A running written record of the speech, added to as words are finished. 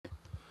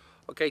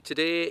Okay,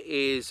 today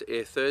is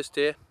a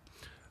Thursday,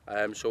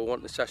 so we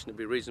want the session to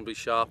be reasonably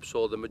sharp.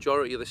 So the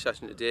majority of the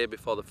session today,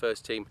 before the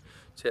first team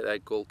take their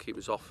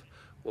goalkeepers off,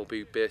 will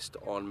be based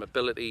on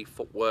mobility,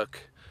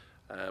 footwork,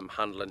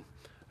 handling.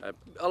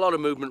 A lot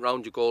of movement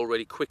around your goal,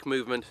 really quick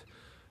movement.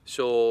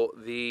 So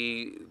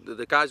the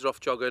guys are off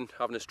jogging,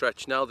 having a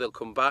stretch now. They'll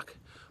come back.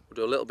 We'll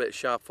do a little bit of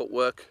sharp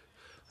footwork,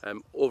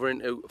 over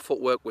into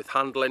footwork with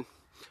handling,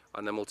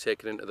 and then we'll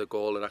take it into the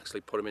goal and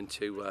actually put them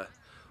into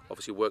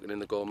obviously working in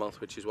the goal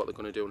mouth, which is what they're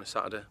going to do on a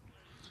Saturday.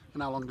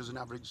 And how long does an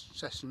average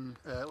session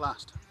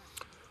last?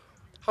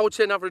 I would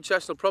say an average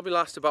session will probably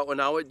last about an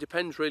hour. It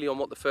depends really on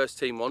what the first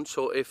team wants.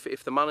 So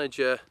if the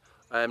manager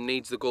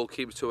needs the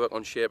goalkeepers to work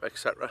on shape,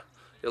 etc.,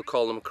 he'll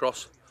call them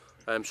across.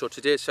 So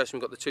today's session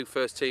we've got the two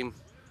first team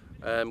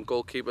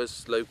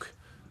goalkeepers, Luke,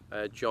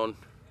 John,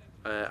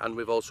 and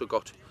we've also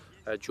got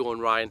Joe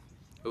and Ryan,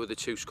 who are the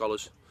two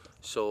scholars.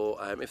 So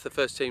if the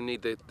first team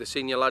need the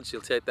senior lads,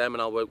 he'll take them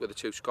and I'll work with the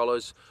two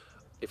scholars.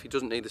 If he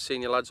doesn't need the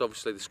senior lads,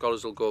 obviously the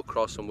scholars will go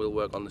across and we'll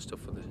work on the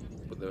stuff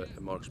with the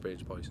more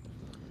experienced boys.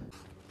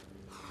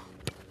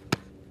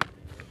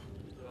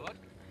 Good.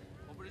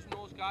 Over his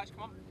nose, guys,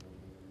 come on.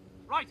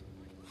 Right.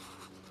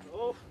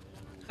 Oh.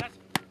 Set.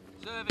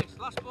 Service.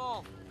 Last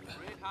ball.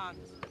 Great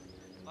hands.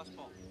 Last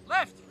ball.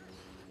 Left.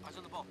 Eyes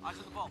on the ball. Eyes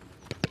on the ball.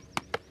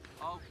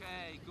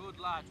 Okay, good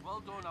lads.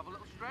 Well done. Have a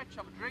little stretch.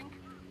 Have a drink.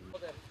 For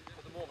the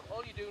moment,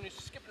 all you're doing is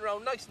skipping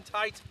around nice and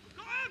tight.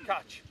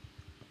 Catch.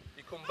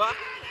 You come back,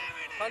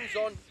 hands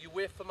on, you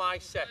wait for my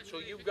set. So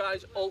you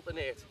guys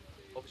alternate.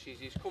 Obviously, as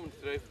he's coming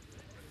through,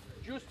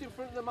 just in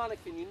front of the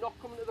mannequin, you're not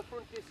coming to the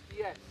front disc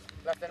yet.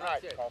 Left and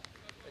right, Paul.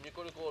 And you're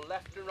going to go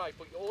left and right,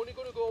 but you're only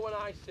going to go when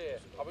I say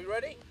it. Are we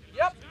ready?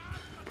 Yep.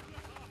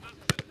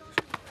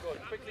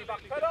 Good. Quickly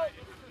back pedal.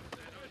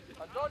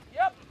 Hands on.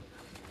 Yep.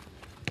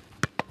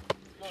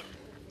 Good.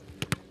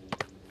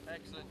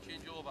 Excellent.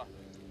 Change over.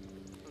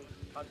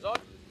 Hands on.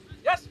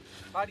 Yes.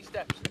 Mighty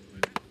steps.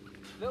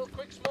 Little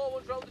quick small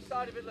ones round the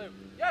side of it, Luke.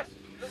 Yes!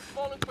 Little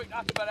small and quick,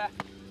 that's better.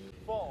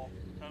 4.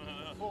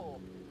 4.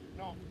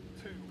 No,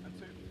 2 and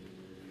 2.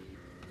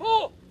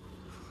 4!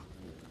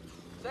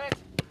 Set.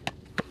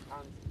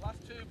 And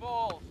last 2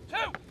 balls. 2!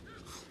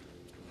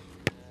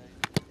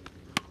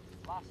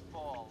 Last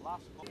ball,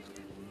 last ball.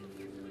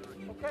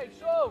 Okay,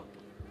 so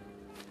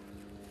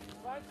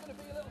Ryan's going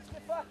to be a little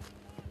sniffer.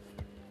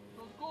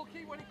 So the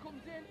goalkeeper, when he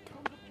comes in,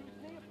 comes up to his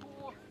near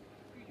post.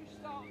 You just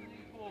start on the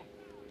knee post.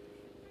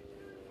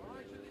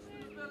 Alright, so this is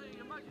the mobility.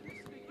 Imagine this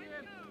is a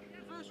game.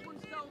 The first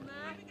one's down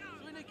there.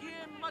 So in a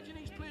game, imagine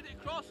he's played it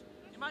across.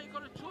 You might have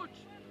got a touch.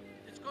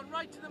 It's gone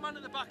right to the man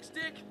at the back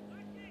stick.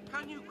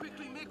 Can you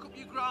quickly make up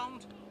your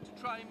ground to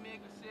try and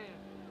make a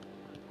save?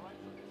 Alright,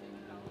 so take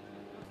it down.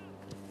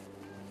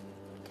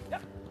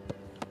 Yep.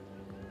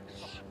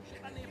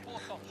 Shut that near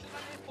post off. Shut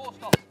that near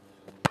post off.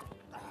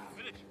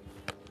 Finish.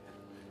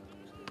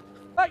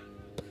 Hey!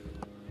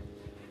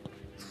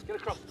 Get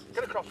across.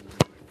 Get across.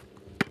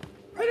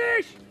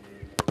 Finish!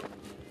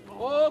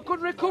 Oh,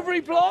 good recovery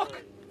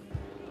block.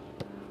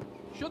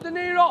 Shut the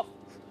knee off.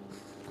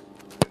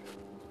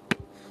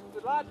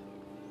 Good lad.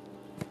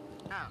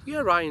 Yeah,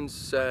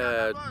 Ryan's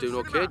doing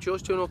okay.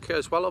 Joe's doing okay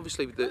as well.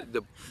 Obviously, they're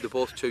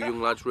both two young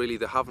lads. Really,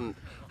 they haven't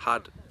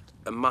had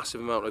a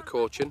massive amount of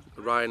coaching.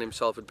 Ryan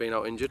himself had been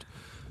out injured,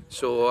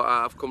 so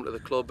I've come to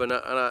the club, and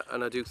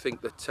I do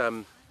think that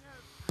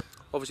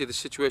obviously the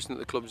situation that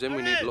the club's in,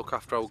 we need to look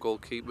after our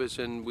goalkeepers,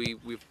 and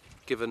we've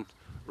given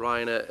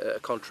Ryan a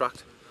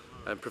contract.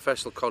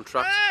 Professional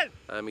contract.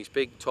 He's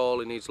big, tall,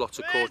 he needs lots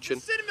of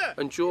coaching.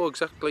 And Joe,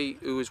 exactly,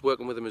 who is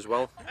working with him as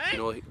well. You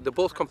know, they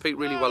both compete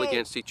really well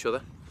against each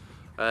other.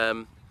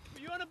 But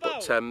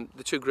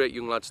the two great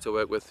young lads to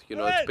work with. You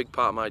know, it's a big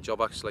part of my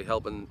job actually,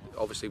 helping,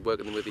 obviously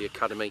working them with the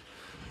academy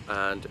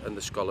and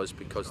the scholars,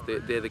 because they're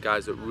the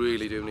guys that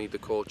really do need the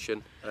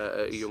coaching at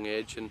a young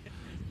age. And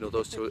you know,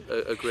 those two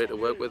are great to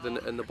work with, and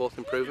they're both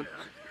improving.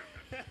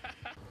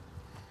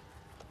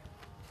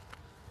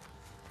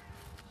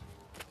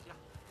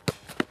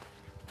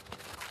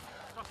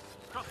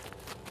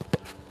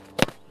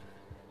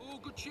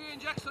 Good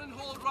change, excellent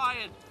hold,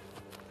 Ryan.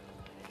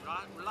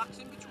 Right, relax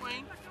in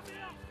between.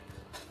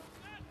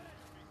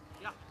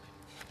 Yeah.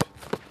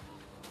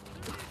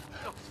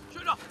 No,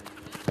 shoot off.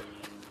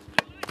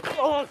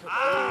 Oh,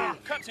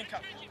 captain.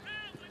 Get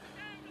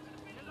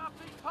that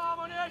big palm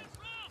on it.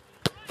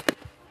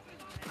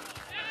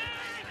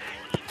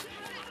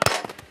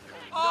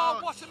 Oh,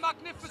 what a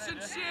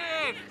magnificent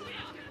save.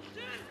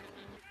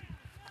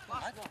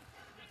 Last one.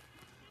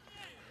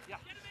 Yeah.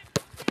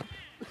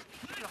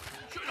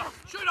 Shoot off!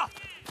 Shoot off!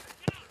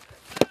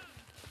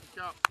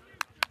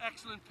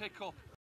 Excellent pick up.